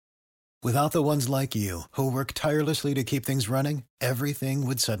Without the ones like you, who work tirelessly to keep things running, everything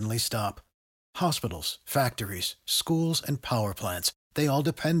would suddenly stop. Hospitals, factories, schools, and power plants, they all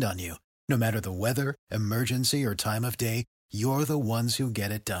depend on you. No matter the weather, emergency, or time of day, you're the ones who get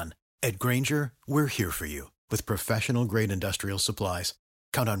it done. At Grainger, we're here for you with professional-grade industrial supplies.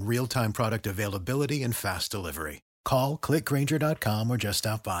 Count on real-time product availability and fast delivery. Call, clickgrainger.com, or just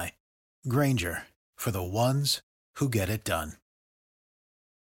stop by. Grainger, for the ones who get it done.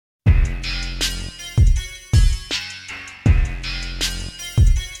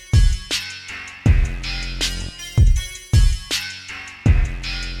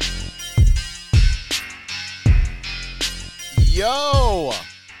 Yo!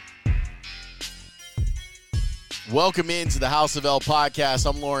 Welcome into the House of L podcast.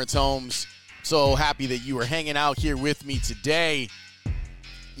 I'm Lawrence Holmes. So happy that you are hanging out here with me today.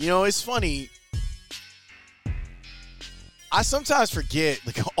 You know, it's funny. I sometimes forget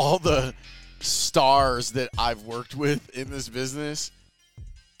like all the stars that I've worked with in this business.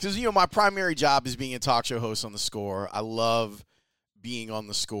 Because, you know, my primary job is being a talk show host on The Score. I love being on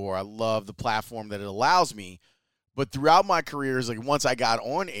The Score. I love the platform that it allows me. But throughout my careers, like once I got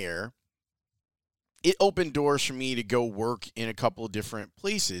on air, it opened doors for me to go work in a couple of different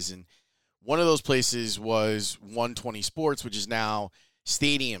places. And one of those places was 120 Sports, which is now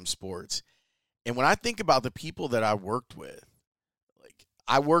Stadium Sports. And when I think about the people that I worked with, like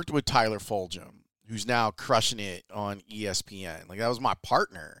I worked with Tyler Fulgham, who's now crushing it on ESPN. Like that was my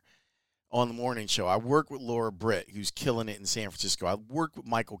partner on the morning show. I worked with Laura Britt, who's killing it in San Francisco. I worked with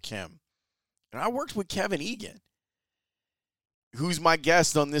Michael Kim. And I worked with Kevin Egan, who's my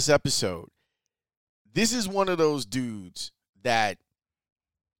guest on this episode. This is one of those dudes that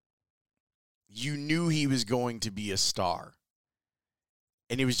you knew he was going to be a star.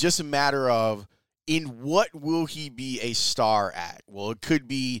 And it was just a matter of, in what will he be a star at? Well, it could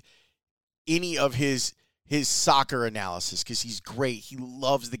be any of his soccer analysis, because he's great. He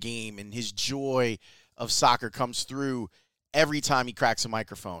loves the game, and his joy of soccer comes through every time he cracks a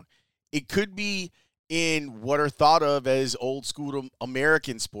microphone. It could be in what are thought of as old school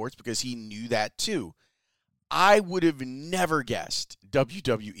American sports, because he knew that too. I would have never guessed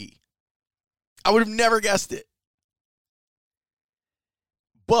WWE. I would have never guessed it.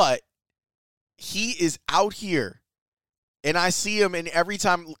 But he is out here, and I see him, and every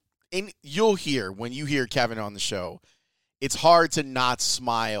time, and you'll hear, when you hear Kevin on the show, it's hard to not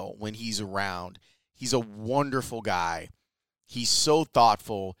smile when he's around. He's a wonderful guy. He's so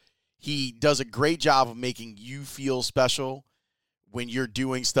thoughtful. He does a great job of making you feel special when you're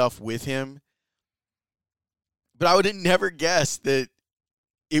doing stuff with him. But I would have never guessed that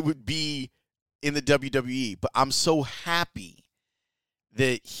it would be in the WWE. But I'm so happy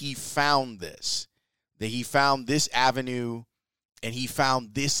that he found this, that he found this avenue, and he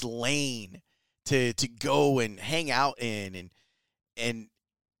found this lane to go and hang out in. And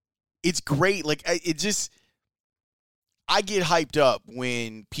it's great. Like, I get hyped up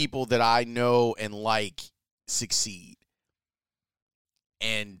when people that I know and like succeed.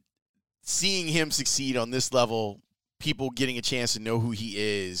 And seeing him succeed on this level, people getting a chance to know who he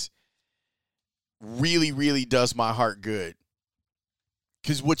is, really, really does my heart good.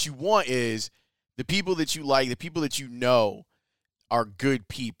 Because what you want is the people that you like, the people that you know are good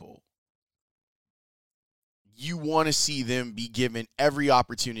people. You want to see them be given every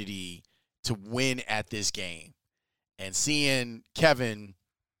opportunity to win at this game. And seeing Kevin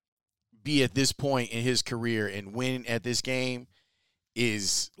be at this point in his career and win at this game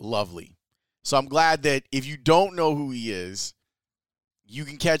is lovely. So I'm glad that if you don't know who he is, you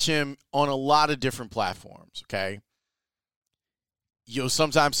can catch him on a lot of different platforms, okay? You'll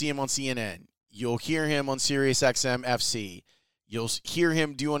sometimes see him on CNN. You'll hear him on SiriusXM FC. You'll hear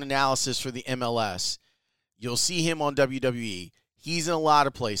him doing analysis for the MLS. You'll see him on WWE. He's in a lot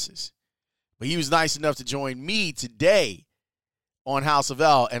of places. But he was nice enough to join me today on House of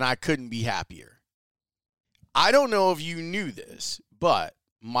L, and I couldn't be happier. I don't know if you knew this, but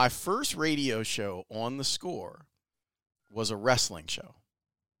my first radio show on The Score was a wrestling show.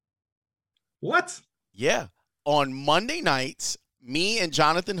 What? Yeah. On Monday nights, me and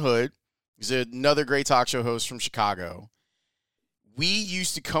Jonathan Hood, who's another great talk show host from Chicago, we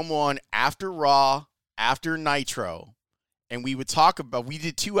used to come on after Raw, after Nitro, and we would talk about, we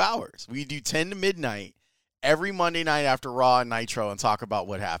did 2 hours. We do 10 to midnight every Monday night after Raw and Nitro and talk about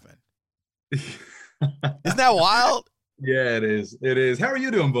what happened. Isn't that wild? Yeah, it is. It is. How are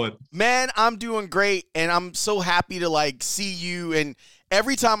you doing, bud? Man, I'm doing great, and I'm so happy to, like, see you. And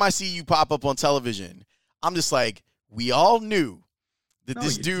every time I see you pop up on television, I'm just like, we all knew that No,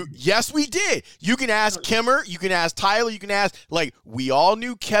 this you dude, didn't. yes, we did. You can ask Kimmer, you can ask Tyler, you can ask, like, we all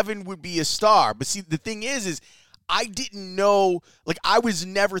knew Kevin would be a star. But see, the thing is I didn't know, like, I was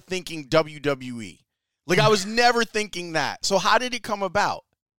never thinking WWE. Like, I was never thinking that. So how did it come about?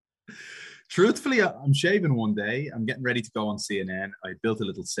 Truthfully, I'm shaving one day. I'm getting ready to go on CNN. I built a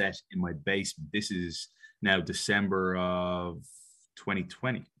little set in my basement. This is now December of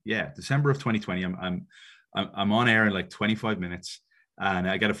 2020. Yeah, December of 2020. I'm on air in like 25 minutes, and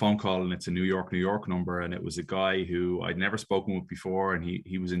I get a phone call, and it's a New York number, and it was a guy who I'd never spoken with before, and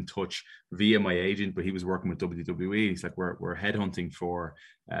he was in touch via my agent, but he was working with WWE. He's like, we're headhunting for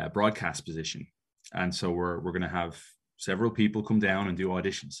a broadcast position, and so we're going to have several people come down and do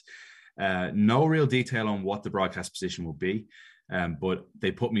auditions. No real detail on what the broadcast position will be, but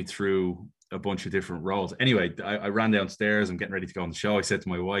they put me through a bunch of different roles. Anyway, I ran downstairs. I'm getting ready to go on the show. I said to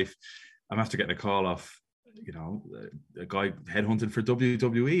my wife, I'm after getting a call off, a guy headhunting for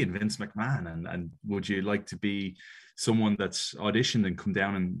WWE and Vince McMahon. And would you like to be someone that's auditioned and come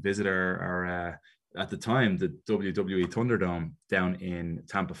down and visit our at the time, the WWE Thunderdome down in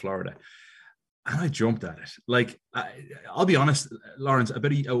Tampa, Florida? And I jumped at it. Like, I'll be honest, Lawrence,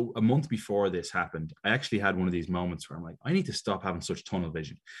 about a month before this happened, I actually had one of these moments where I'm like, I need to stop having such tunnel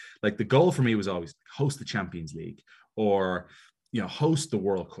vision. Like, the goal for me was always host the Champions League or, host the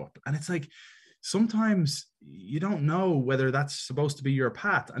World Cup. And it's like, sometimes you don't know whether that's supposed to be your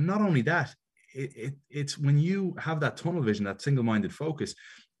path. And not only that, it's when you have that tunnel vision, that single-minded focus,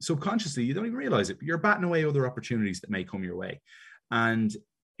 subconsciously, you don't even realize it, but you're batting away other opportunities that may come your way. And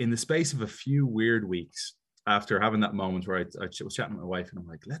in the space of a few weird weeks after having that moment where I was chatting with my wife and I'm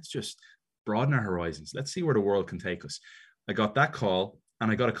like, let's just broaden our horizons. Let's see where the world can take us. I got that call, and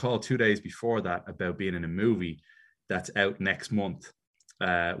I got a call 2 days before that about being in a movie that's out next month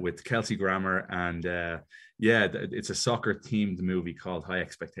with Kelsey Grammer. And it's a soccer themed movie called High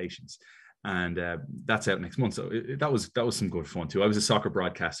Expectations. And that's out next month. So that was some good fun too. I was a soccer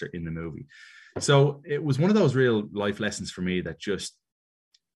broadcaster in the movie. So it was one of those real life lessons for me that just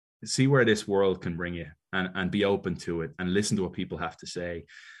see where this world can bring you and be open to it and listen to what people have to say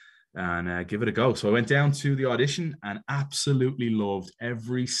and give it a go. So I went down to the audition and absolutely loved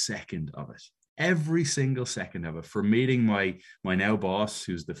every second of it. Every single second of it, from meeting my now boss,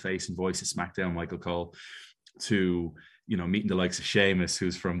 who's the face and voice of SmackDown, Michael Cole, to, meeting the likes of Sheamus,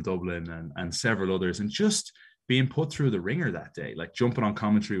 who's from Dublin, and several others, and just being put through the ringer that day, like jumping on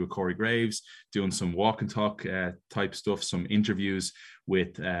commentary with Corey Graves, doing some walk and talk type stuff, some interviews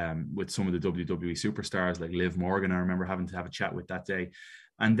with some of the WWE superstars like Liv Morgan. I remember having to have a chat with that day.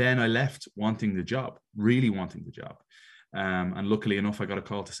 And then I left wanting the job, really wanting the job. And luckily enough, I got a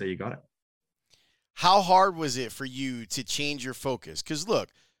call to say you got it. How hard was it for you to change your focus? Because look,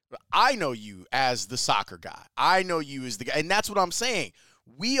 I know you as the soccer guy. I know you as the guy. And that's what I'm saying.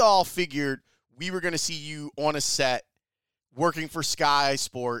 We all figured we were going to see you on a set working for Sky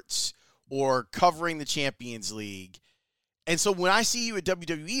Sports or covering the Champions League. And so when I see you at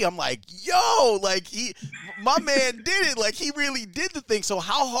WWE, I'm like, yo, like my man did it. Like, he really did the thing. So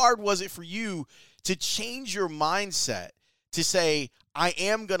how hard was it for you to change your mindset to say, I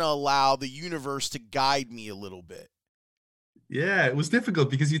am going to allow the universe to guide me a little bit? Yeah, it was difficult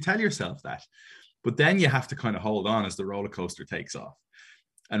because you tell yourself that, but then you have to kind of hold on as the roller coaster takes off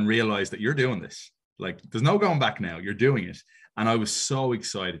and realize that you're doing this. Like, there's no going back now. You're doing it. And I was so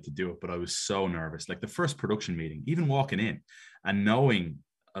excited to do it, but I was so nervous. Like, the first production meeting, even walking in and knowing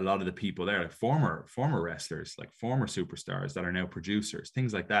a lot of the people there, like former wrestlers, like former superstars that are now producers,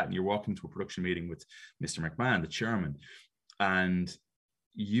 things like that. And you're walking to a production meeting with Mr. McMahon, the chairman, and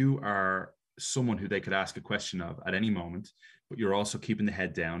you are someone who they could ask a question of at any moment, but you're also keeping the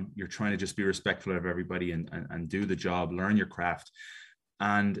head down. You're trying to just be respectful of everybody and do the job, learn your craft.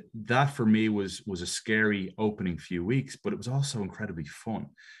 And that for me was a scary opening few weeks, but it was also incredibly fun.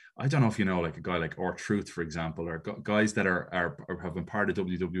 I don't know if you know, like a guy like R-Truth, for example, or guys that have been part of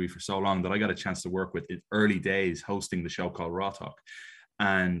WWE for so long that I got a chance to work with in early days hosting the show called Raw Talk.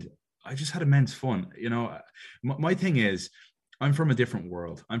 And I just had immense fun. My thing is, I'm from a different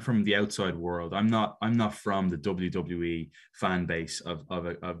world. I'm from the outside world. I'm not from the WWE fan base of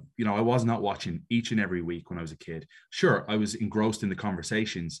I was not watching each and every week when I was a kid. Sure, I was engrossed in the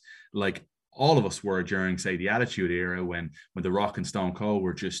conversations like all of us were during, say, the Attitude Era when The Rock and Stone Cold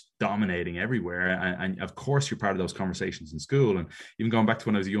were just dominating everywhere. And of course, you're part of those conversations in school. And even going back to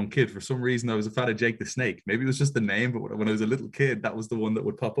when I was a young kid, for some reason, I was a fan of Jake the Snake. Maybe it was just the name, but when I was a little kid, that was the one that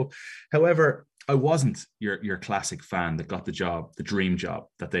would pop up. However, I wasn't your classic fan that got the job, the dream job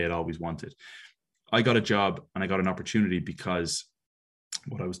that they had always wanted. I got a job and I got an opportunity because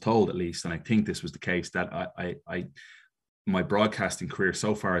what I was told, at least, and I think this was the case, that my broadcasting career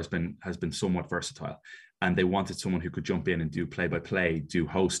so far has been somewhat versatile, and they wanted someone who could jump in and do play-by-play, do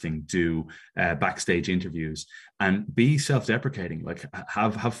hosting, do backstage interviews, and be self-deprecating. Like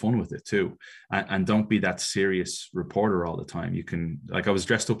have fun with it too, and don't be that serious reporter all the time. You can, like, I was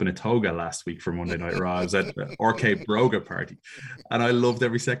dressed up in a toga last week for Monday Night Raw. I was at RK Broga party, and I loved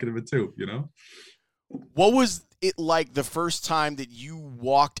every second of it too. You know, what was it like the first time that you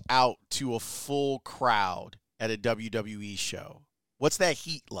walked out to a full crowd at a WWE show? What's that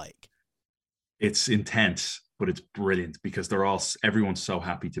heat like? It's intense, but it's brilliant because everyone's so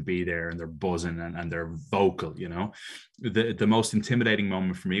happy to be there, and they're buzzing, and they're vocal. You know, the most intimidating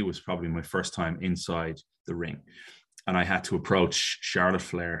moment for me was probably my first time inside the ring, and I had to approach Charlotte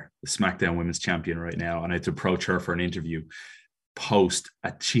Flair, the SmackDown Women's Champion right now, and I had to approach her for an interview.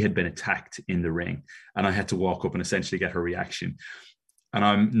 She had been attacked in the ring, and I had to walk up and essentially get her reaction. And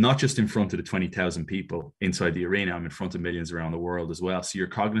I'm not just in front of the 20,000 people inside the arena, I'm in front of millions around the world as well. So you're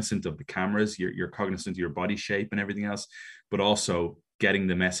cognizant of the cameras, you're cognizant of your body shape and everything else, but also getting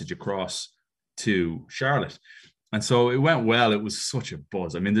the message across to Charlotte. And so it went well. It was such a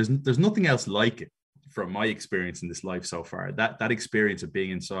buzz. I mean, there's nothing else like it from my experience in this life so far. That experience of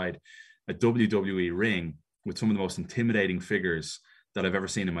being inside a WWE ring with some of the most intimidating figures that I've ever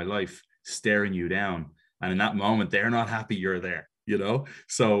seen in my life staring you down. And in that moment, they're not happy you're there. You know,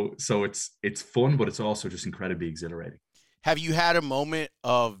 so it's fun, but it's also just incredibly exhilarating. Have you had a moment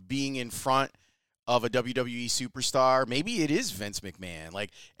of being in front of a WWE superstar? Maybe it is Vince McMahon,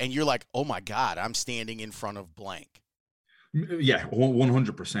 like, and you're like, oh my God, I'm standing in front of blank. Yeah,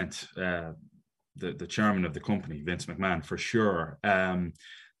 100%. The chairman of the company, Vince McMahon, for sure.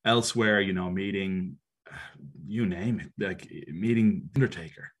 Elsewhere, you know, meeting, you name it, like meeting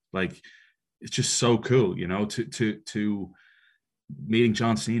Undertaker, like it's just so cool, you know, to meeting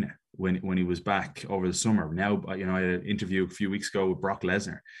John Cena when he was back over the summer. Now, you know, I had an interview a few weeks ago with Brock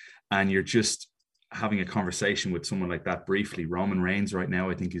Lesnar, and you're just having a conversation with someone like that briefly. Roman Reigns right now,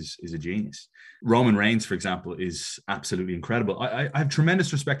 I think, is a genius. Roman Reigns, for example, is absolutely incredible. I have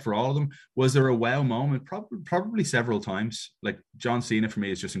tremendous respect for all of them. Was there a wow moment? Probably several times. Like John Cena for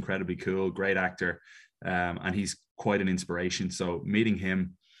me is just incredibly cool, great actor, and he's quite an inspiration. So meeting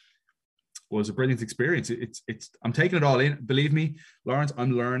him was a brilliant experience. I'm taking it all in. Believe me, Lawrence,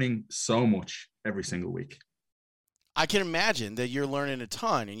 I'm learning so much every single week. I can imagine that you're learning a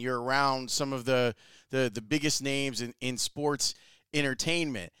ton, and you're around some of the biggest names in sports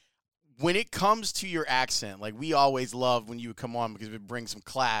entertainment. When it comes to your accent, like, we always loved when you would come on because it would bring some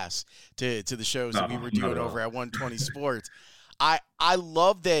class to the shows that we were doing over at 120 Sports. I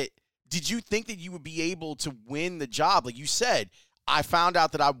love that. Did you think that you would be able to win the job? Like you said, I found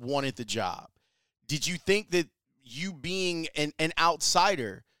out that I wanted the job. Did you think that you being an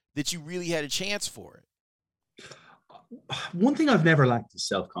outsider, that you really had a chance for it? One thing I've never lacked is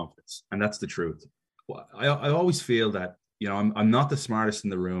self-confidence, and that's the truth. I always feel that, you know, I'm not the smartest in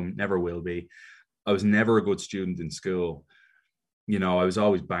the room, never will be. I was never a good student in school. You know, I was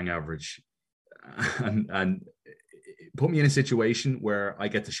always bang average. And put me in a situation where I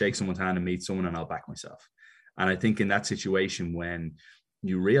get to shake someone's hand and meet someone, and I'll back myself. And I think in that situation, when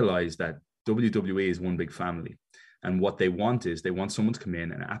you realize that WWE is one big family, and what they want is they want someone to come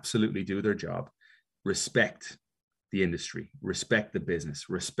in and absolutely do their job, respect the industry, respect the business,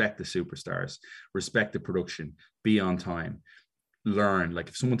 respect the superstars, respect the production, be on time, learn. Like,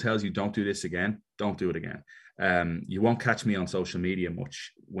 if someone tells you don't do this again, don't do it again. You won't catch me on social media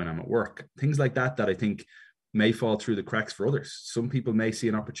much when I'm at work. Things like that I think may fall through the cracks for others. Some people may see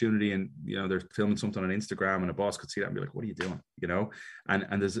an opportunity, and, you know, they're filming something on Instagram, and a boss could see that and be like, what are you doing? You know,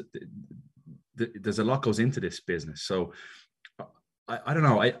 and there's a lot goes into this business. So I don't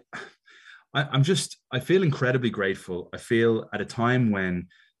know. I feel incredibly grateful. I feel at a time when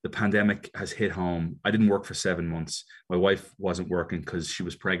the pandemic has hit home. I didn't work for 7 months. My wife wasn't working because she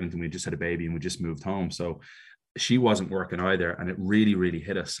was pregnant, and we just had a baby, and we just moved home. So she wasn't working either. And it really, really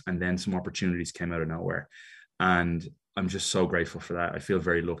hit us. And then some opportunities came out of nowhere. And I'm just so grateful for that. I feel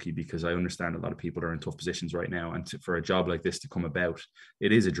very lucky because I understand a lot of people are in tough positions right now. And for a job like this to come about,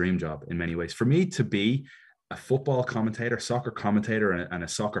 it is a dream job in many ways. For me to be a football commentator, soccer commentator, and a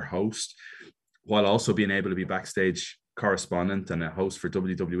soccer host, while also being able to be backstage correspondent and a host for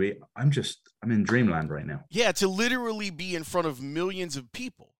WWE, I'm in dreamland right now. Yeah, to literally be in front of millions of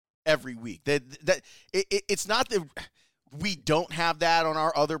people every week. It's not that we don't have that on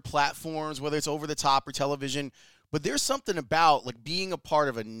our other platforms, whether it's over the top or television, but there's something about, like, being a part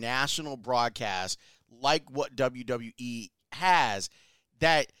of a national broadcast like what WWE has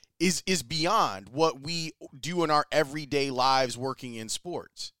that is beyond what we do in our everyday lives working in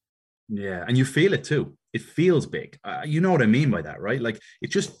sports. Yeah, and you feel it too. It feels big. You know what I mean by that, right? Like it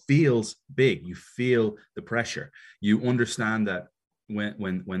just feels big. You feel the pressure. You understand that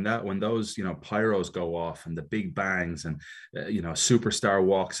when those pyros go off and the big bangs and a superstar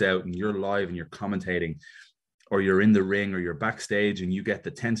walks out and you're live and you're commentating, or you're in the ring or you're backstage and you get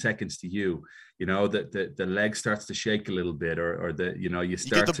the 10 seconds to that the leg starts to shake a little bit, or you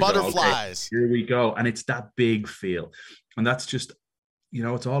start get the to butterflies. Go, okay, here we go, and it's that big feel, and that's just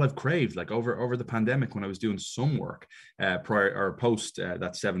it's all I've craved. Like over the pandemic, when I was doing some work prior or post that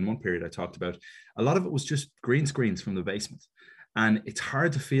 7-month period I talked about, a lot of it was just green screens from the basement. And it's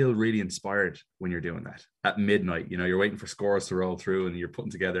hard to feel really inspired when you're doing that at midnight. You're waiting for scores to roll through and you're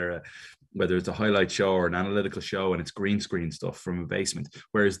putting together whether it's a highlight show or an analytical show, and it's green screen stuff from a basement.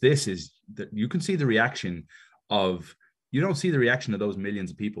 Whereas this is that you can see the reaction of, you don't see the reaction of those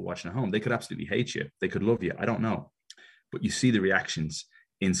millions of people watching at home. They could absolutely hate you. They could love you. I don't know. But you see the reactions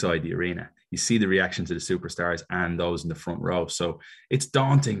inside the arena. You see the reactions of the superstars and those in the front row. So it's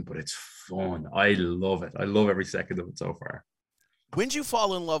daunting, but it's fun. I love it. I love every second of it so far. When did you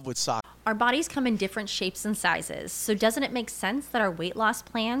fall in love with soccer? Our bodies come in different shapes and sizes, so doesn't it make sense that our weight loss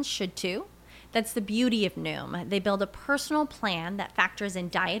plans should too? That's the beauty of Noom. They build a personal plan that factors in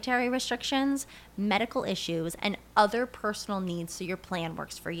dietary restrictions, medical issues, and other personal needs so your plan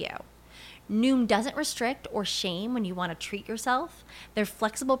works for you. Noom doesn't restrict or shame when you want to treat yourself. Their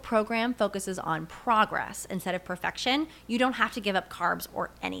flexible program focuses on progress instead of perfection. You don't have to give up carbs or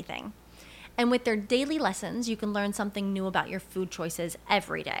anything. And with their daily lessons, you can learn something new about your food choices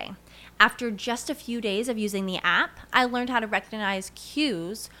every day. After just a few days of using the app, I learned how to recognize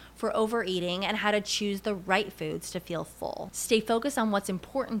cues for overeating and how to choose the right foods to feel full. Stay focused on what's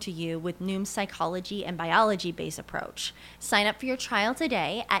important to you with Noom's psychology and biology-based approach. Sign up for your trial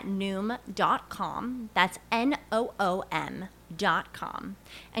today at Noom.com. That's Noom.com.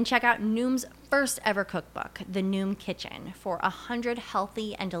 And check out Noom's first ever cookbook, The Noom Kitchen, for 100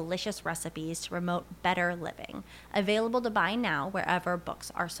 healthy and delicious recipes to promote better living. Available to buy now wherever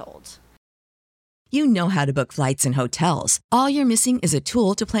books are sold. You know how to book flights and hotels. All you're missing is a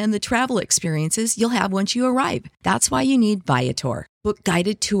tool to plan the travel experiences you'll have once you arrive. That's why you need Viator. Book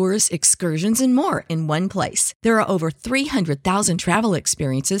guided tours, excursions, and more in one place. There are over 300,000 travel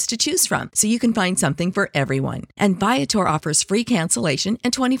experiences to choose from, so you can find something for everyone. And Viator offers free cancellation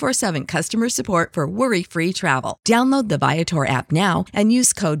and 24/7 customer support for worry-free travel. Download the Viator app now and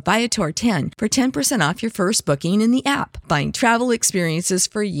use code Viator10 for 10% off your first booking in the app. Find travel experiences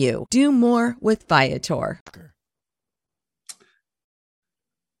for you. Do more with Viator. I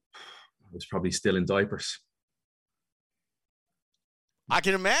was probably still in diapers. I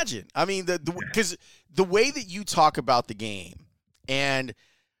can imagine. I mean, because the way that you talk about the game, and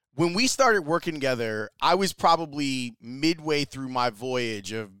when we started working together, I was probably midway through my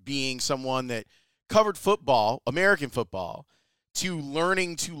voyage of being someone that covered football, American football, to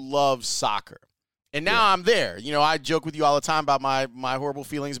learning to love soccer. And now I'm there. I joke with you all the time about my horrible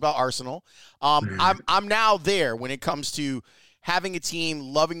feelings about Arsenal. I'm now there when it comes to having a team,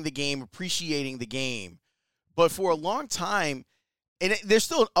 loving the game, appreciating the game. But for a long time, and there's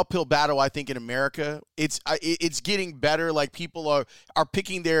still an uphill battle, I think, in America. It's getting better. Like, people are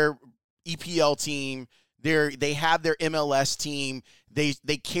picking their EPL team. They have their MLS team. They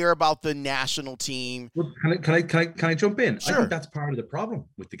care about the national team. Well, can I jump in? Sure. I think that's part of the problem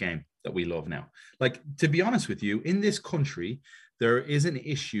with the game that we love now. Like, to be honest with you, in this country, there is an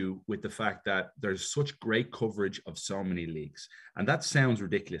issue with the fact that there's such great coverage of so many leagues. And that sounds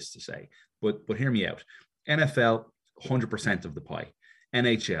ridiculous to say, but hear me out. NFL, 100% of the pie.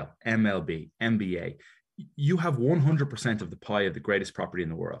 NHL, MLB, NBA, you have 100% of the pie of the greatest property in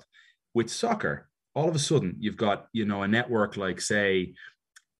the world. With soccer, all of a sudden you've got, a network like, say,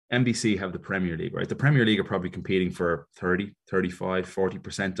 NBC have the Premier League, right? The Premier League are probably competing for 30, 35,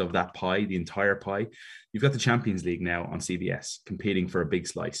 40% of that pie, the entire pie. You've got the Champions League now on CBS competing for a big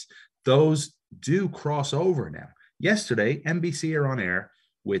slice. Those do cross over now. Yesterday, NBC are on air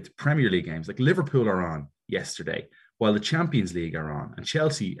with Premier League games, like Liverpool are on yesterday, while the Champions League are on, and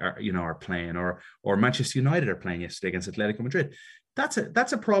Chelsea are playing, or Manchester United are playing yesterday against Atletico Madrid. That's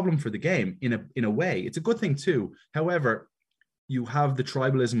a problem for the game in a way. It's a good thing too. However, you have the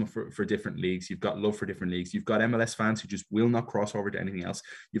tribalism for different leagues. You've got love for different leagues. You've got MLS fans who just will not cross over to anything else.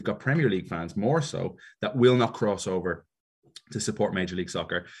 You've got Premier League fans more so that will not cross over to support Major League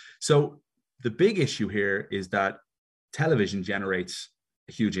Soccer. So the big issue here is that television generates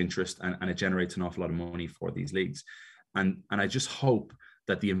a huge interest and it generates an awful lot of money for these leagues. And I just hope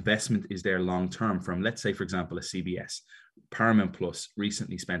that the investment is there long term from, let's say, for example, a CBS. Paramount Plus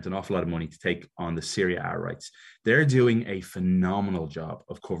recently spent an awful lot of money to take on the Serie A rights. They're doing a phenomenal job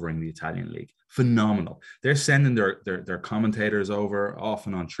of covering the Italian league. Phenomenal. They're sending their commentators over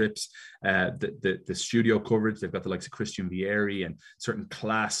often on trips. The studio coverage, they've got the likes of Christian Vieri and certain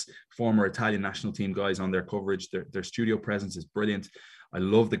class former Italian national team guys on their coverage. Their studio presence is brilliant. I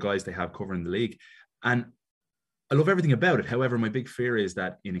love the guys they have covering the league. And I love everything about it. However, my big fear is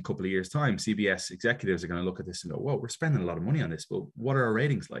that in a couple of years' time, CBS executives are going to look at this and go, whoa, we're spending a lot of money on this, but what are our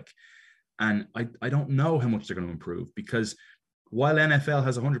ratings like? And I don't know how much they're going to improve, because while NFL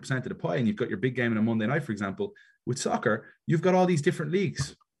has 100% of the pie and you've got your big game on a Monday night, for example, with soccer, you've got all these different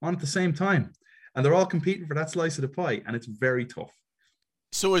leagues on at the same time, and they're all competing for that slice of the pie, and it's very tough.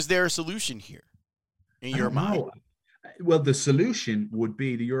 So is there a solution here in your mind? Well, the solution would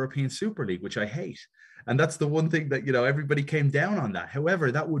be the European Super League, which I hate. And that's the one thing that, everybody came down on that.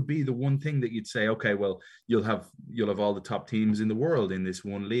 However, that would be the one thing that you'd say, okay, well, you'll have all the top teams in the world in this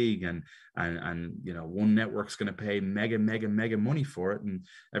one league, and one network's going to pay mega money for it, and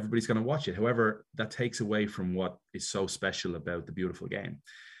everybody's going to watch it. However, that takes away from what is so special about the beautiful game.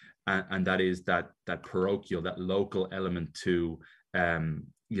 And that is that parochial, that local element to,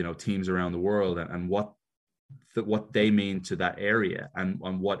 teams around the world, and what they mean to that area, and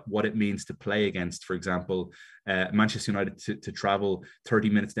what it means to play against, for example, Manchester United to travel 30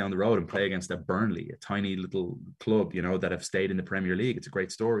 minutes down the road and play against a Burnley, a tiny little club, that have stayed in the Premier League. It's a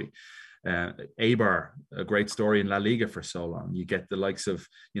great story. Eibar, a great story in La Liga for so long. You get the likes of,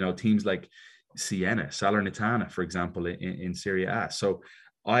 teams like Siena, Salernitana, for example, in Serie A. So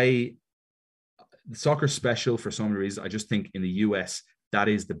soccer's special for so many reasons. I just think in the US, that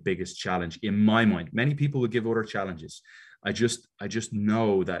is the biggest challenge in my mind. Many people would give other challenges. I just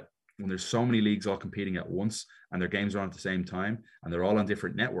know that when there's so many leagues all competing at once and their games are on at the same time and they're all on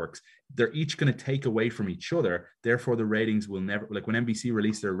different networks, they're each going to take away from each other. Therefore, the ratings will never, like when NBC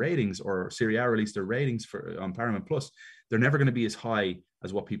released their ratings or Serie A released their ratings on Paramount Plus, they're never going to be as high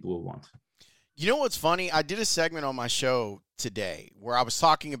as what people will want. You know what's funny? I did a segment on my show today where I was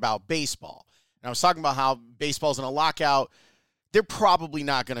talking about baseball. And I was talking about how baseball's in a lockout. They're probably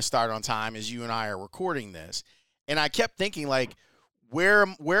not going to start on time as you and I are recording this. And I kept thinking, like, where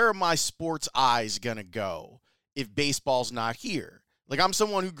are my sports eyes going to go if baseball's not here? Like, I'm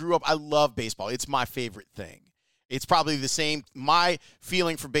someone who grew up, I love baseball. It's my favorite thing. It's probably the same. My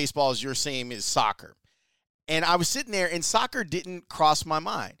feeling for baseball is your same is soccer. And I was sitting there and soccer didn't cross my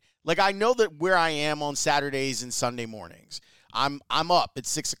mind. Like, I know that where I am on Saturdays and Sunday mornings, I'm up at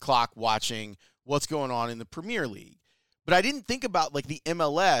 6 o'clock watching what's going on in the Premier League. But I didn't think about like the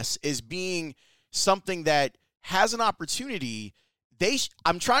MLS as being something that has an opportunity.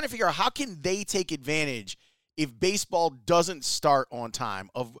 I'm trying to figure out how can they take advantage if baseball doesn't start on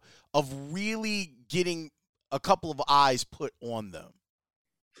time of really getting a couple of eyes put on them.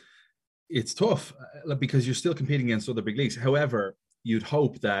 It's tough because you're still competing against other big leagues. However, you'd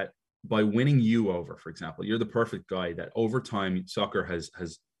hope that by winning you over, for example, you're the perfect guy that over time soccer has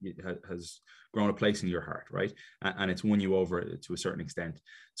grown a place in your heart, right? And it's won you over to a certain extent.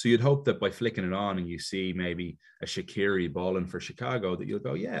 So you'd hope that by flicking it on and you see maybe a Shaqiri balling for Chicago, that you'll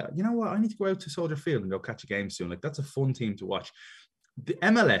go, yeah, you know what? I need to go out to Soldier Field and go catch a game soon. Like, that's a fun team to watch. The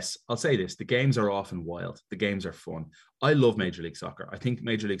MLS, I'll say this, the games are often wild. The games are fun. I love Major League Soccer. I think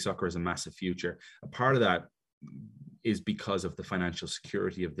Major League Soccer is a massive future. A part of that is because of the financial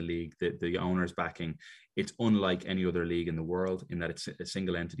security of the league, the owners backing. It's unlike any other league in the world in that it's a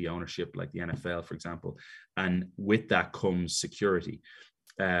single entity ownership like the NFL, for example. And with that comes security.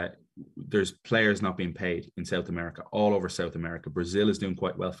 There's players not being paid in South America, all over South America. Brazil is doing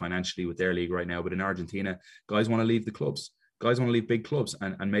quite well financially with their league right now, but in Argentina, guys want to leave the clubs. Guys want to leave big clubs,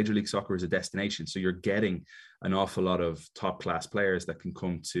 and Major League Soccer is a destination. So you're getting an awful lot of top class players that can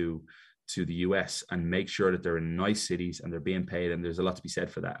come to the US and make sure that they're in nice cities and they're being paid, and there's a lot to be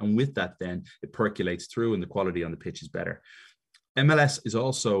said for that. And with that, then it percolates through and the quality on the pitch is better. MLS is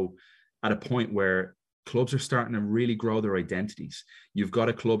also at a point where clubs are starting to really grow their identities. You've got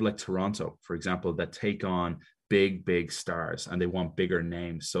a club like Toronto, for example, that take on big stars and they want bigger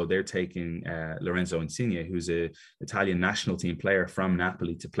names. So they're taking Lorenzo Insigne, who's a Italian national team player from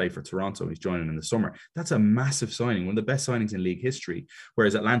Napoli, to play for Toronto. He's joining in the summer. That's a massive signing, one of the best signings in league history.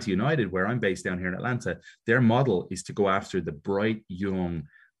 Whereas Atlanta United, where I'm based down here in Atlanta, their model is to go after the bright, young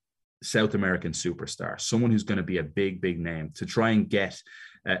South American superstar, someone who's going to be a big name, to try and get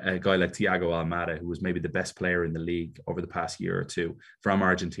a guy like Thiago Almada, who was maybe the best player in the league over the past year or two, from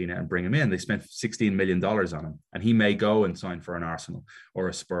Argentina, and bring him in. They spent $16 million on him, and he may go and sign for an Arsenal or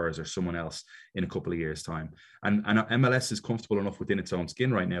a Spurs or someone else in a couple of years' time. And MLS is comfortable enough within its own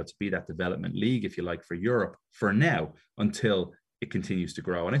skin right now to be that development league, if you like, for Europe for now, until it continues to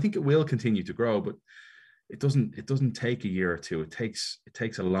grow. And I think it will continue to grow, but it doesn't take a year or two. It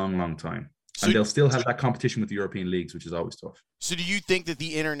takes a long time. So, and they'll still have that competition with the European leagues, which is always tough. So do you think that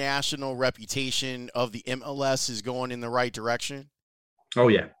the international reputation of the MLS is going in the right direction? Oh,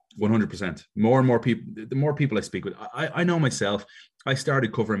 yeah, 100%. More and more people, the more people I speak with, I know myself, I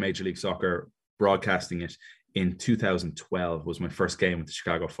started covering Major League Soccer, broadcasting it in 2012, was my first game with the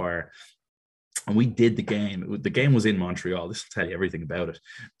Chicago Fire. And we did the game. The game was in Montreal. This will tell you everything about it.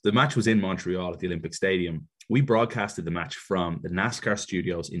 The match was in Montreal at the Olympic Stadium. We broadcasted the match from the NASCAR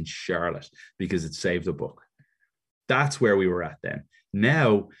studios in Charlotte because it saved the book. That's where we were at then.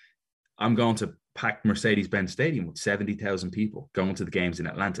 Now I'm going to packed Mercedes-Benz Stadium with 70,000 people going to the games in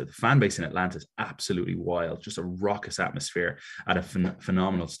Atlanta. The fan base in Atlanta is absolutely wild, just a raucous atmosphere at a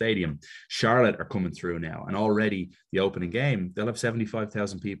phenomenal stadium. Charlotte are coming through now, and already the opening game, they'll have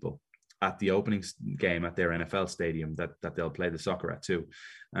 75,000 people at the opening game at their NFL stadium that they'll play the soccer at too.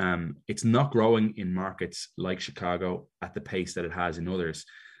 It's not growing in markets like Chicago at the pace that it has in others,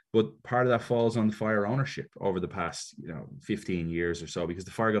 but part of that falls on the Fire ownership over the past 15 years or so, because the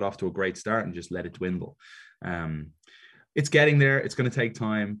Fire got off to a great start and just let it dwindle. It's getting there. It's going to take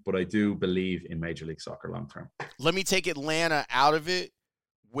time, but I do believe in Major League Soccer long term. Let me take Atlanta out of it.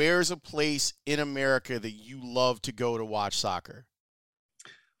 Where's a place in America that you love to go to watch soccer?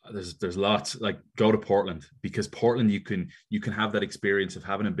 There's lots. Like, go to Portland, because Portland, you can have that experience of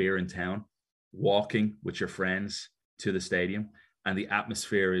having a beer in town, walking with your friends to the stadium, and the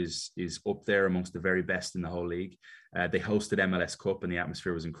atmosphere is up there amongst the very best in the whole league. They hosted MLS Cup and the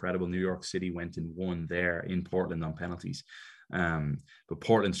atmosphere was incredible. New York City went and won there in Portland on penalties. But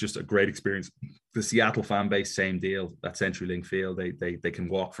Portland's just a great experience. The Seattle fan base, same deal. That CenturyLink Field, they can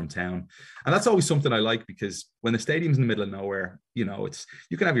walk from town, and that's always something I like, because when the stadium's in the middle of nowhere, you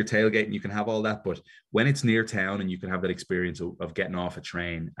can have your tailgate and you can have all that, but when it's near town and you can have that experience of getting off a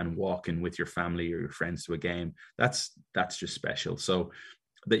train and walking with your family or your friends to a game, that's just special. So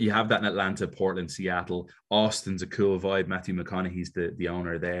that you have that in Atlanta, Portland, Seattle. Austin's a cool vibe. Matthew McConaughey's the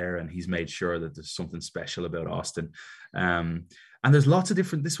owner there, and he's made sure that there's something special about Austin. And there's lots of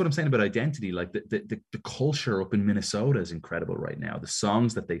different, this is what I'm saying about identity, like the culture up in Minnesota is incredible right now. The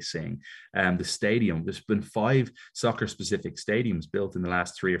songs that they sing, the stadium, there's been 5 soccer specific stadiums built in the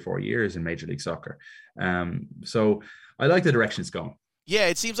last 3 or 4 years in Major League Soccer. So I like the direction it's going. Yeah,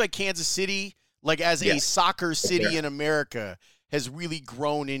 it seems like Kansas City, like as a soccer city in America, has really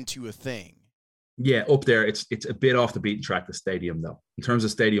grown into a thing. Yeah, up there, it's a bit off the beaten track, the stadium, though. In terms of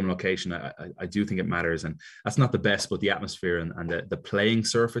stadium location, I do think it matters, and that's not the best, but the atmosphere and the playing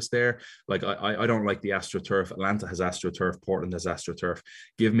surface there. Like, I don't like the AstroTurf. Atlanta has AstroTurf, Portland has AstroTurf.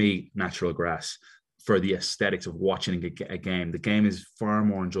 Give me natural grass for the aesthetics of watching a game. The game is far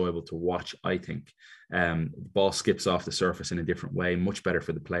more enjoyable to watch, I think. The ball skips off the surface in a different way, much better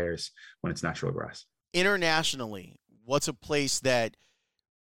for the players when it's natural grass. Internationally, what's a place that,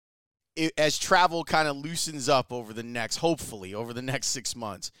 as travel kind of loosens up hopefully over the next 6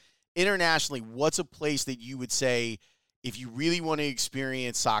 months, internationally, what's a place that you would say, if you really want to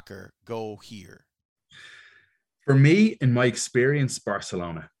experience soccer, go here? For me, in my experience,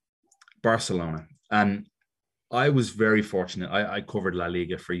 Barcelona. And I was very fortunate. I covered La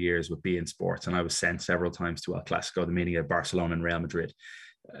Liga for years with beIN Sports, and I was sent several times to El Clásico, the meeting of Barcelona and Real Madrid.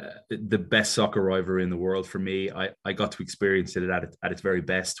 The best soccer rivalry in the world for me. I got to experience it at its very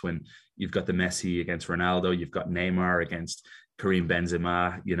best, when you've got the Messi against Ronaldo, you've got Neymar against Karim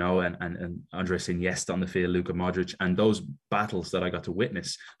Benzema, and Andres Iniesta on the field, Luka Modric, and those battles that I got to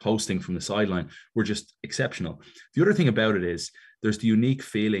witness hosting from the sideline were just exceptional. The other thing about it is there's the unique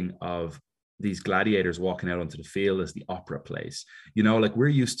feeling of these gladiators walking out onto the field as the opera plays. Like we're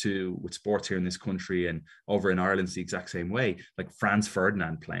used to with sports here in this country, and over in Ireland's the exact same way, like Franz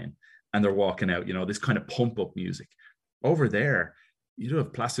Ferdinand playing, and they're walking out, this kind of pump up music. Over there, you'd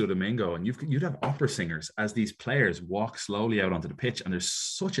have Placido Domingo, and you'd have opera singers as these players walk slowly out onto the pitch, and there's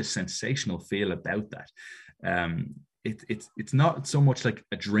such a sensational feel about that. It's not so much like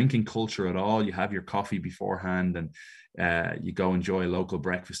a drinking culture at all. You have your coffee beforehand, and you go enjoy a local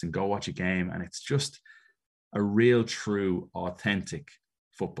breakfast and go watch a game, and it's just a real, true, authentic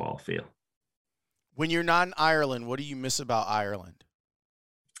football feel. When you're not in Ireland, what do you miss about Ireland?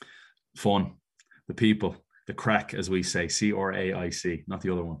 Fun, the people, the crack, as we say, CRAIC, not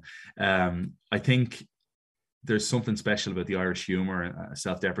the other one. I think there's something special about the Irish humor, a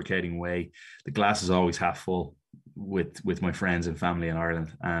self-deprecating way. The glass is always half full with my friends and family in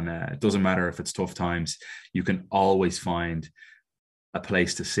Ireland. And it doesn't matter if it's tough times, you can always find a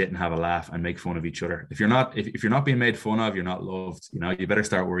place to sit and have a laugh and make fun of each other. If you're not being made fun of, you're not loved. You know, you better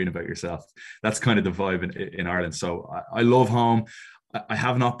start worrying about yourself. That's kind of the vibe in Ireland. So I love home. I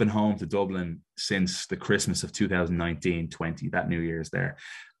have not been home to Dublin since the Christmas of 2019-20, that New Year's there.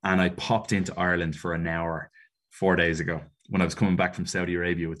 And I popped into Ireland for an hour 4 days ago when I was coming back from Saudi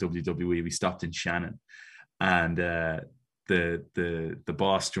Arabia with WWE. We stopped in Shannon, and the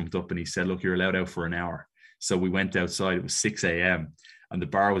boss jumped up and he said, "Look, you're allowed out for an hour." So we went outside. It was 6 a.m. and the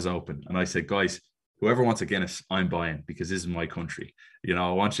bar was open. And I said, "Guys, whoever wants a Guinness, I'm buying, because this is my country. You know,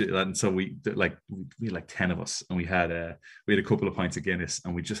 I want you." And so we had like 10 of us, and we had a couple of pints of Guinness,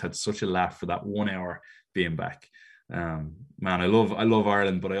 and we just had such a laugh for that 1 hour being back. Man, I love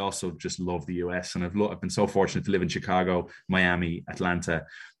Ireland, but I also just love the US. And I've been so fortunate to live in Chicago, Miami, Atlanta.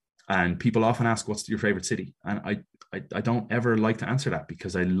 And people often ask, "What's your favorite city?" And I don't ever like to answer that,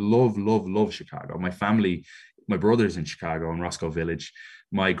 because I love Chicago. My family, my brother's in Chicago, in Roscoe Village.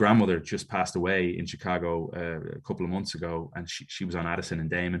 My grandmother just passed away in Chicago a couple of months ago, and she was on Addison and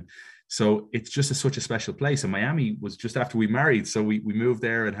Damon. So it's just such a special place. And Miami was just after we married. So we moved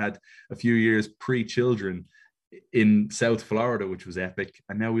there and had a few years pre-children in South Florida, which was epic.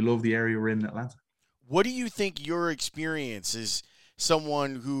 And now we love the area we're in Atlanta. What do you think your experience is,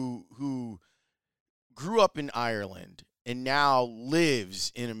 someone who grew up in Ireland and now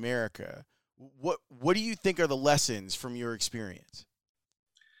lives in America? What do you think are the lessons from your experience?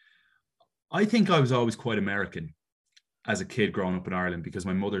 I think I was always quite American as a kid growing up in Ireland, because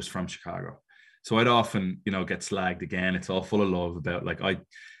my mother's from Chicago. So I'd often, get slagged again. It's all full of love about, like,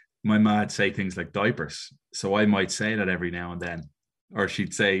 my ma'd say things like diapers. So I might say that every now and then. Or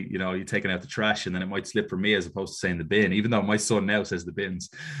she'd say, you're taking out the trash, and then it might slip for me as opposed to saying the bin, even though my son now says the bins.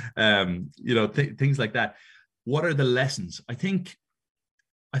 Things like that. What are the lessons? I think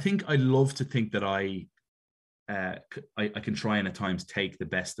I love to think that I can try and at times take the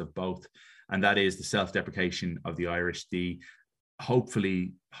best of both. And that is the self-deprecation of the Irish, the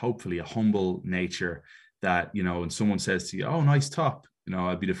hopefully a humble nature that, when someone says to you, "Oh, nice top,"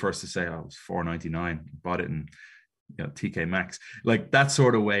 I'd be the first to say, "Oh, it was $4.99, bought it in TK Maxx," like that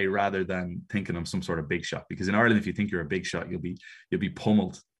sort of way, rather than thinking I'm some sort of big shot. Because in Ireland, if you think you're a big shot, you'll be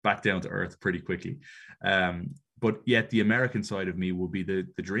pummeled back down to earth pretty quickly. But yet the American side of me will be the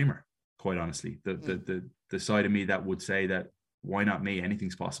dreamer, quite honestly, the side of me that would say that, why not me?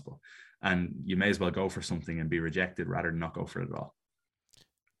 Anything's possible. And you may as well go for something and be rejected rather than not go for it at all.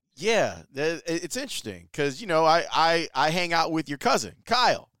 Yeah, it's interesting because, I hang out with your cousin,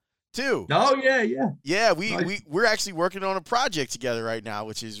 Kyle, too. Oh, yeah. Yeah, Nice. we're actually working on a project together right now,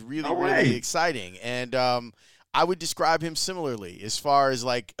 which is really exciting. And I would describe him similarly as far as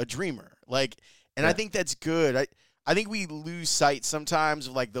like a dreamer. I think that's good. I think we lose sight sometimes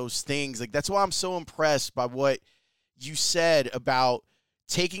of like those things. Like, that's why I'm so impressed by what you said about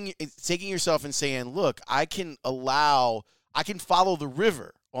taking yourself and saying, "Look, I can follow the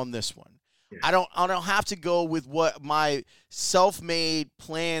river on this one. Yeah. I don't have to go with what my self-made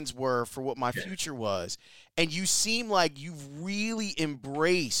plans were for what my future was." And you seem like you've really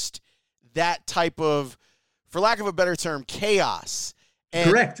embraced that type of, for lack of a better term, chaos. And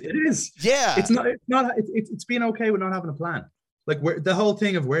correct. It is. Yeah. It's being okay with not having a plan. Like, the whole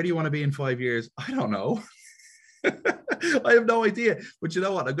thing of where do you want to be in 5 years? I don't know. I have no idea. But you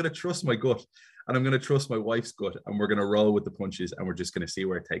know what? I'm going to trust my gut, and I'm going to trust my wife's gut, and we're going to roll with the punches, and we're just going to see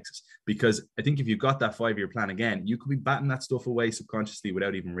where it takes us. Because I think if you've got that 5-year plan, again, you could be batting that stuff away subconsciously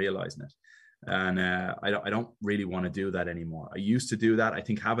without even realizing it. And I don't really want to do that anymore. I used to do that. I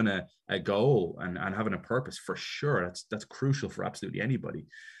think having a goal and having a purpose, for sure, that's crucial for absolutely anybody.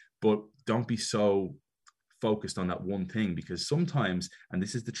 But don't be so focused on that one thing, because sometimes, and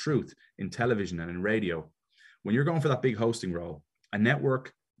this is the truth, in television and in radio, when you're going for that big hosting role, a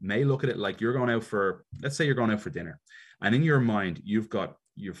network may look at it like you're going out for, let's say you're going out for dinner, and in your mind, you've got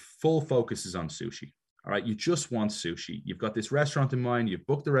your full focus is on sushi. All right, you just want sushi. You've got this restaurant in mind, you've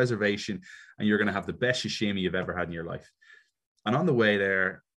booked the reservation, and you're going to have the best sashimi you've ever had in your life. And on the way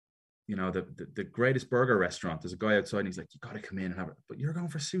there, the greatest burger restaurant, there's a guy outside and he's like, "You got to come in and have it." But you're going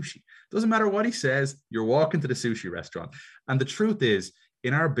for sushi. Doesn't matter what he says, you're walking to the sushi restaurant. And the truth is,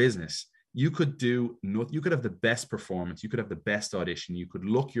 in our business, you could have the best performance, you could have the best audition, you could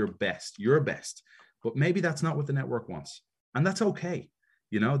look your best, but maybe that's not what the network wants. And that's okay.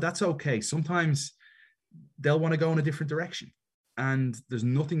 That's okay. Sometimes they'll want to go in a different direction, and there's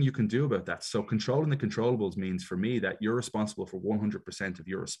nothing you can do about that. So controlling the controllables means, for me, that you're responsible for 100% of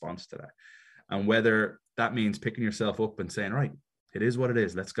your response to that. And whether that means picking yourself up and saying, right, it is what it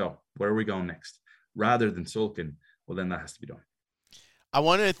is. Let's go. Where are we going next? Rather than sulking, well, then that has to be done. I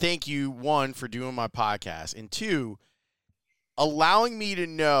wanted to thank you, one, for doing my podcast, and two, allowing me to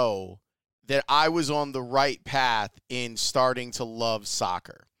know that I was on the right path in starting to love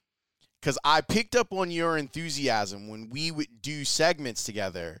soccer. Because I picked up on your enthusiasm when we would do segments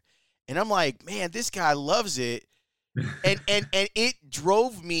together, and I'm like, man, this guy loves it, and it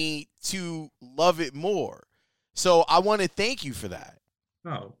drove me to love it more. So I want to thank you for that.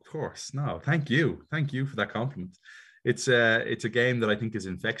 Oh, of course. No, thank you. Thank you for that compliment. It's a game that I think is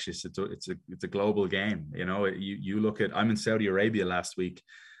infectious. It's a global game. You know, you look at, I'm in Saudi Arabia last week,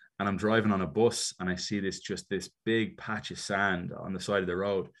 and I'm driving on a bus, and I see this big patch of sand on the side of the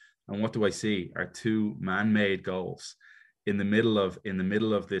road. And what do I see? Are two man-made goals in the middle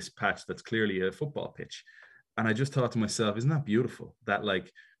of this patch that's clearly a football pitch. And I just thought to myself, isn't that beautiful? That,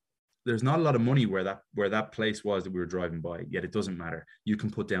 like, there's not a lot of money where that place was that we were driving by, yet it doesn't matter. You can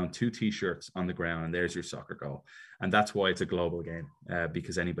put down 2 t-shirts on the ground, and there's your soccer goal. And that's why it's a global game,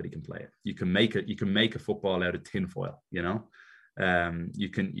 because anybody can play it. You can make a football out of tinfoil, you know. You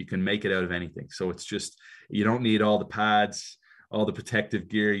can make it out of anything. So it's just, you don't need all the pads, all the protective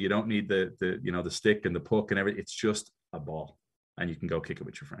gear. You don't need the stick and the puck and everything. It's just a ball, and you can go kick it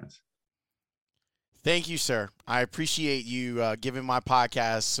with your friends. Thank you, sir. I appreciate you giving my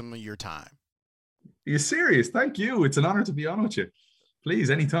podcast some of your time. You're serious? Thank you. It's an honor to be on with you. Please,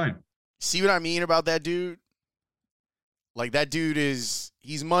 anytime. See what I mean about that dude? Like, that dude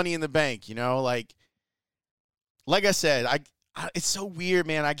he's money in the bank, you know? Like I said, it's so weird,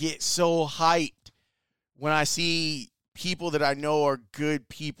 man. I get so hyped when I see people that I know are good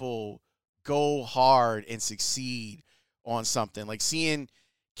people go hard and succeed on something. Like seeing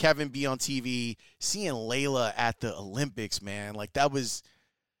Kevin be on TV, seeing Layla at the Olympics, man. Like, that was,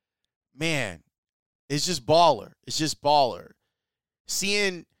 man, it's just baller. It's just baller.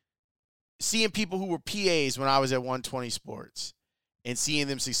 Seeing people who were PAs when I was at 120 Sports and seeing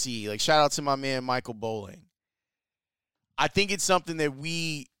them succeed. Like, shout out to my man Michael Bowling. I think it's something that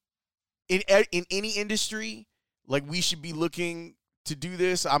we, in any industry, like, we should be looking to do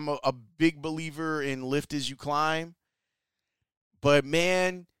this. I'm a big believer in lift as you climb. But,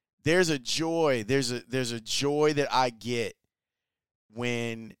 man, there's a joy. There's a joy that I get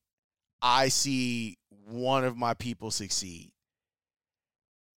when I see one of my people succeed.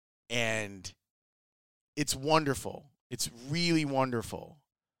 And it's wonderful. It's really wonderful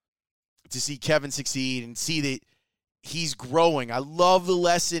to see Kevin succeed and see that he's growing. I love the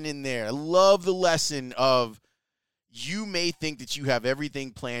lesson in there. I love the lesson of, you may think that you have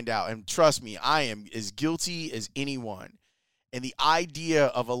everything planned out. And trust me, I am as guilty as anyone. And the idea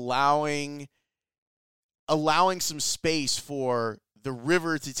of allowing some space for the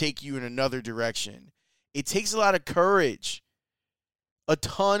river to take you in another direction, it takes a lot of courage, a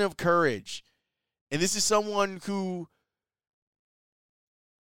ton of courage. And this is someone who,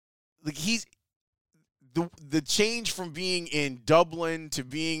 like, he's the change from being in Dublin to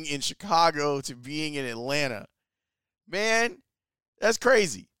being in Chicago to being in Atlanta. Man, that's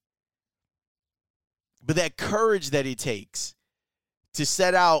crazy. But that courage that it takes to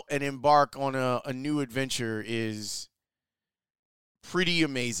set out and embark on a new adventure is pretty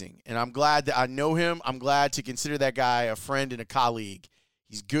amazing. And I'm glad that I know him. I'm glad to consider that guy a friend and a colleague.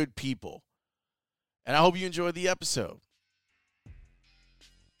 He's good people. And I hope you enjoyed the episode.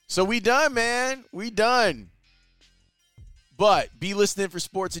 So we done, man. We done. But be listening for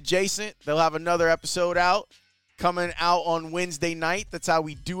Sports Adjacent. They'll have another episode coming out on Wednesday night. That's how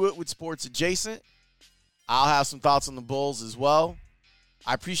we do it with Sports Adjacent. I'll have some thoughts on the Bulls as well.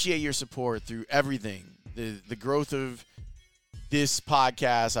 I appreciate your support through everything. The growth of this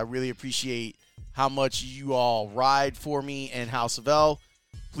podcast. I really appreciate how much you all ride for me and House of L.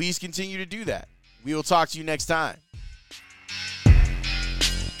 Please continue to do that. We will talk to you next time.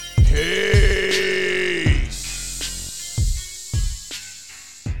 Peace.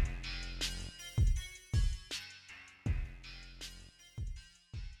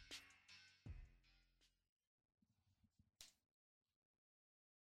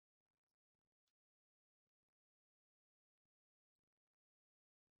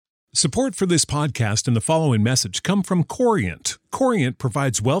 Support for this podcast and the following message come from Corient. Corient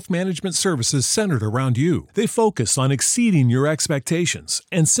provides wealth management services centered around you. They focus on exceeding your expectations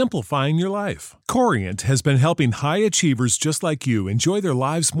and simplifying your life. Corient has been helping high achievers just like you enjoy their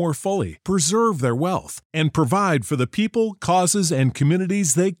lives more fully, preserve their wealth, and provide for the people, causes, and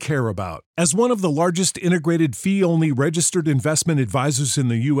communities they care about. As one of the largest integrated fee-only registered investment advisors in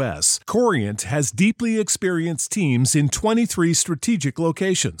the U.S., Corient has deeply experienced teams in 23 strategic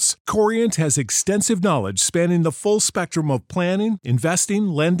locations. Corient has extensive knowledge spanning the full spectrum of planning, investing,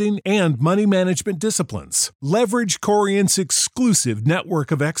 lending, and money management disciplines. Leverage Corient's exclusive network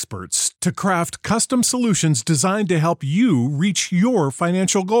of experts to craft custom solutions designed to help you reach your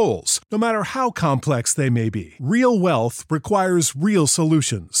financial goals, no matter how complex they may be. Real wealth requires real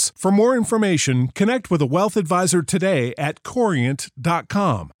solutions. For more information, connect with a wealth advisor today at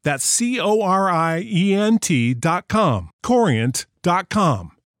Corient.com. That's Corient.com.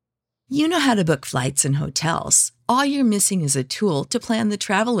 Corient.com. You know how to book flights and hotels. All you're missing is a tool to plan the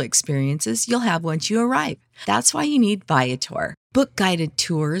travel experiences you'll have once you arrive. That's why you need Viator. Book guided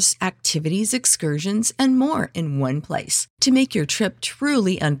tours, activities, excursions, and more in one place to make your trip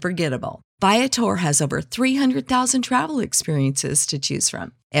truly unforgettable. Viator has over 300,000 travel experiences to choose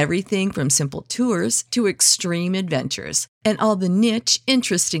from. Everything from simple tours to extreme adventures and all the niche,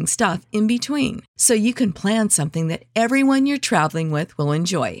 interesting stuff in between. So you can plan something that everyone you're traveling with will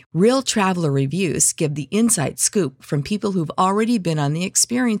enjoy. Real traveler reviews give the inside scoop from people who've already been on the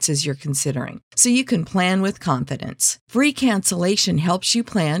experiences you're considering. So you can plan with confidence. Free cancellation helps you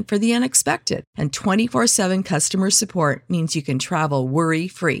plan for the unexpected. And 24/7 customer support means you can travel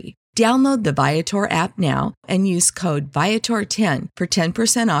worry-free. Download the Viator app now and use code Viator10 for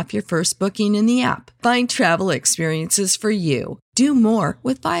 10% off your first booking in the app. Find travel experiences for you. Do more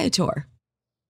with Viator.